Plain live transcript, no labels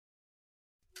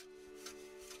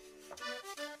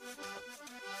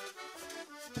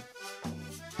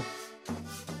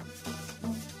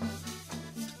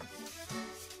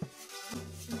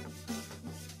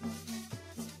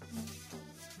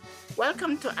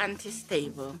Welcome to Aunties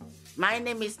Table. My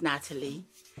name is Natalie.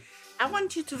 I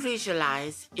want you to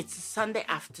visualize it's a Sunday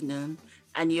afternoon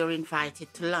and you're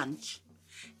invited to lunch.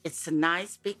 It's a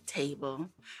nice big table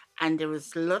and there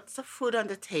is lots of food on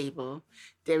the table.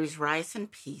 There is rice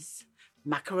and peas,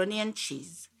 macaroni and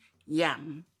cheese,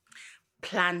 yam,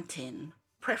 plantain,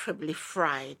 preferably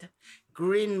fried,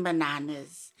 green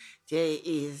bananas. There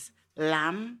is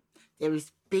lamb, there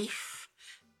is beef,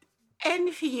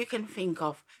 anything you can think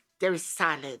of. There is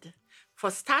salad.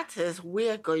 For starters, we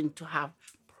are going to have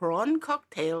prawn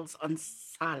cocktails on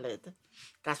salad.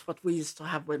 That's what we used to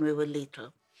have when we were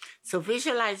little. So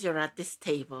visualize you're at this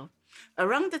table.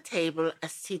 Around the table are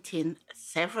sitting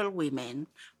several women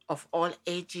of all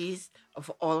ages, of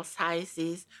all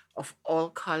sizes, of all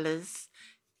colors.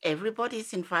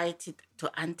 Everybody's invited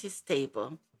to Auntie's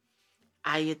Table.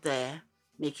 Are you there?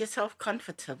 Make yourself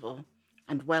comfortable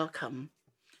and welcome.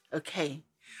 Okay.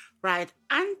 Right,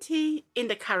 auntie in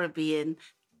the Caribbean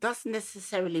doesn't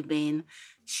necessarily mean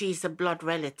she's a blood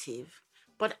relative,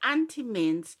 but auntie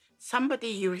means somebody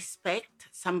you respect,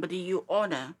 somebody you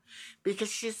honor,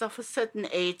 because she's of a certain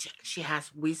age, she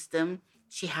has wisdom,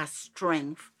 she has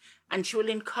strength, and she will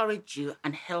encourage you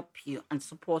and help you and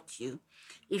support you.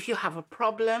 If you have a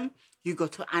problem, you go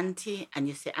to auntie and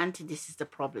you say, Auntie, this is the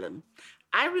problem.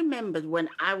 I remembered when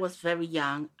I was very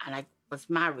young and I was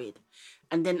married.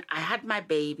 And then I had my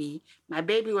baby. My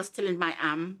baby was still in my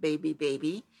arm,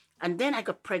 baby. And then I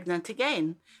got pregnant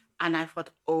again. And I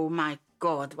thought, oh my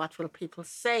God, what will people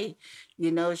say?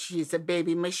 You know, she's a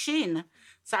baby machine.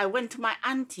 So I went to my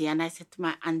auntie and I said to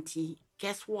my auntie,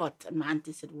 guess what? And my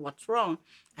auntie said, what's wrong?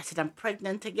 I said, I'm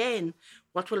pregnant again.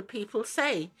 What will people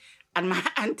say? And my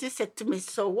auntie said to me,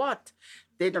 so what?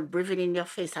 They're not breathing in your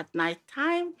face at night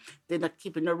time. They're not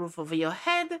keeping a roof over your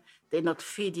head. They're not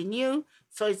feeding you.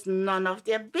 So it's none of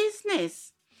their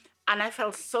business. And I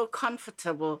felt so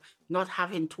comfortable not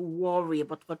having to worry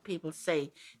about what people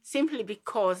say, simply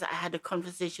because I had a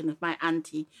conversation with my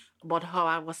auntie about how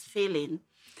I was feeling.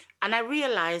 And I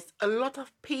realized a lot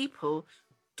of people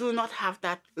do not have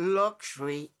that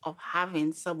luxury of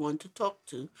having someone to talk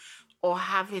to or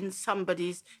having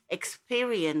somebody's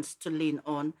experience to lean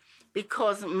on.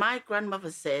 Because my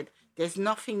grandmother said, there's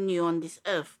nothing new on this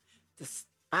earth. The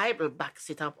Bible backs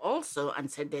it up also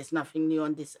and said there's nothing new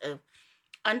on this earth.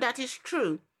 And that is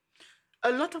true.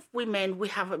 A lot of women, we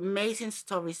have amazing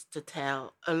stories to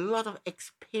tell, a lot of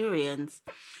experience.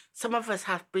 Some of us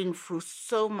have been through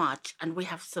so much and we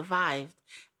have survived.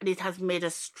 And it has made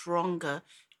us stronger.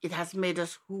 It has made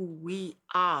us who we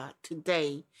are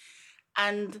today.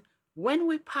 And when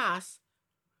we pass,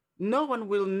 no one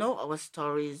will know our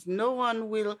stories. No one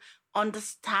will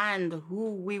understand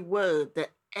who we were, the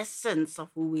essence of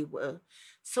who we were.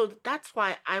 So that's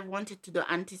why I wanted to do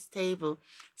Auntie's Table.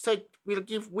 So it will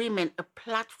give women a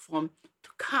platform to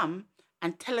come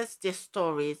and tell us their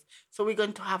stories. So we're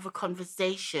going to have a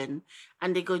conversation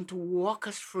and they're going to walk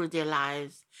us through their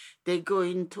lives. They're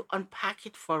going to unpack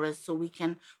it for us so we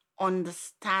can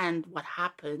understand what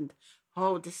happened,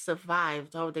 how they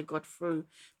survived, how they got through.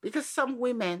 Because some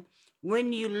women,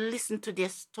 when you listen to their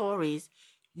stories,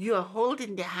 you are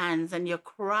holding their hands and you're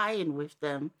crying with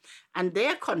them. And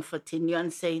they're comforting you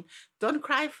and saying, don't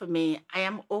cry for me. I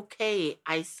am okay.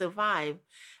 I survived.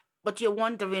 But you're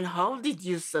wondering, how did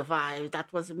you survive?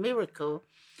 That was a miracle.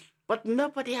 But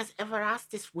nobody has ever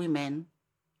asked these women,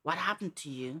 what happened to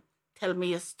you? Tell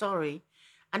me your story.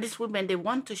 And these women, they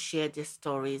want to share their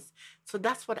stories. So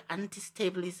that's what Auntie's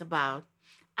Table is about.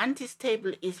 Auntie's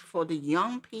Table is for the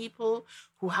young people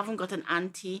who haven't got an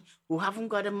auntie, who haven't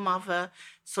got a mother,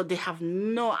 so they have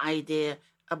no idea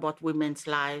about women's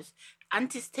lives.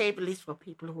 Auntie's Table is for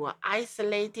people who are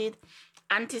isolated.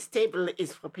 Auntie's Table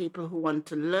is for people who want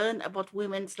to learn about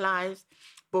women's lives,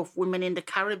 both women in the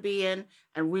Caribbean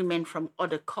and women from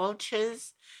other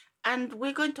cultures. And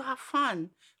we're going to have fun.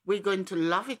 We're going to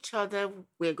love each other.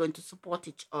 We're going to support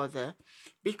each other.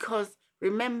 Because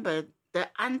remember, the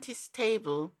Auntie's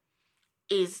Table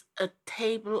is a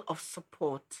table of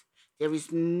support. There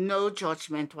is no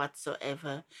judgment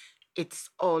whatsoever. It's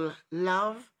all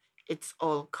love. It's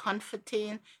all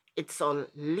comforting. It's all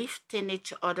lifting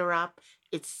each other up.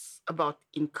 It's about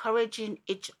encouraging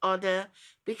each other.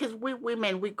 Because we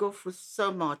women, we go through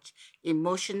so much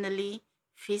emotionally,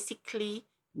 physically,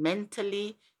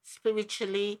 mentally,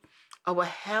 spiritually. Our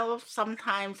health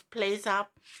sometimes plays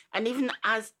up. And even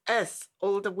as us,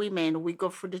 older women, we go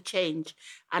through the change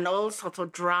and all sorts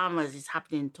of dramas is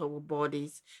happening to our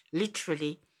bodies,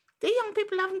 literally. The young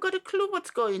people haven't got a clue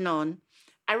what's going on.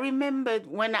 I remembered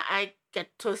when I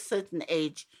get to a certain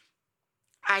age,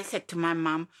 I said to my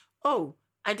mom, oh,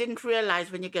 I didn't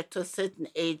realize when you get to a certain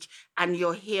age and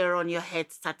your hair on your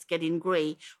head starts getting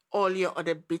gray, all your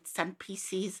other bits and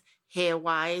pieces, hair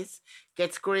wise,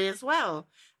 gets gray as well.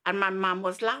 And my mom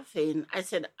was laughing. I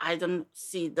said, I don't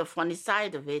see the funny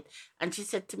side of it. And she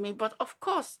said to me, but of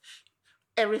course,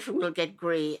 everything will get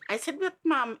gray. I said, but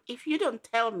mom, if you don't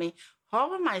tell me,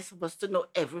 how am I supposed to know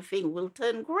everything will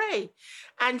turn gray?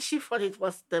 And she thought it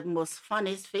was the most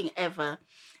funniest thing ever.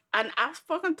 And I've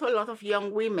spoken to a lot of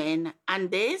young women, and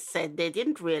they said they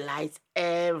didn't realize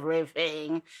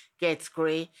everything gets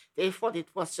gray. They thought it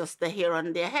was just the hair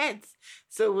on their heads.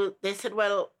 So they said,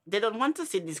 well, they don't want to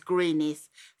see this grayness.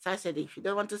 So I said, if you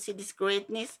don't want to see this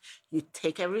grayness, you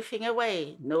take everything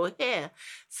away, no hair.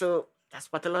 So that's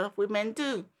what a lot of women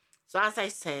do. So as I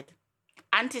said,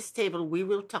 Aunties Table, we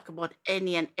will talk about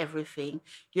any and everything.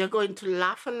 You're going to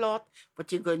laugh a lot, but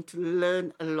you're going to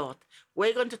learn a lot.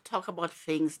 We're going to talk about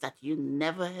things that you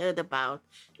never heard about.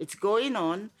 It's going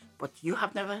on, but you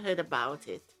have never heard about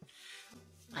it.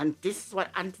 And this is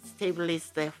what Aunties Table is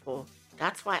there for.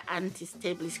 That's why Aunties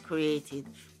Table is created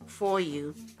for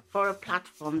you, for a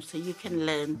platform so you can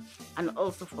learn, and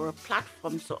also for a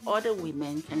platform so other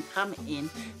women can come in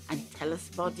and tell us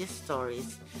about their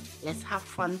stories. Let's have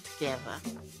fun together.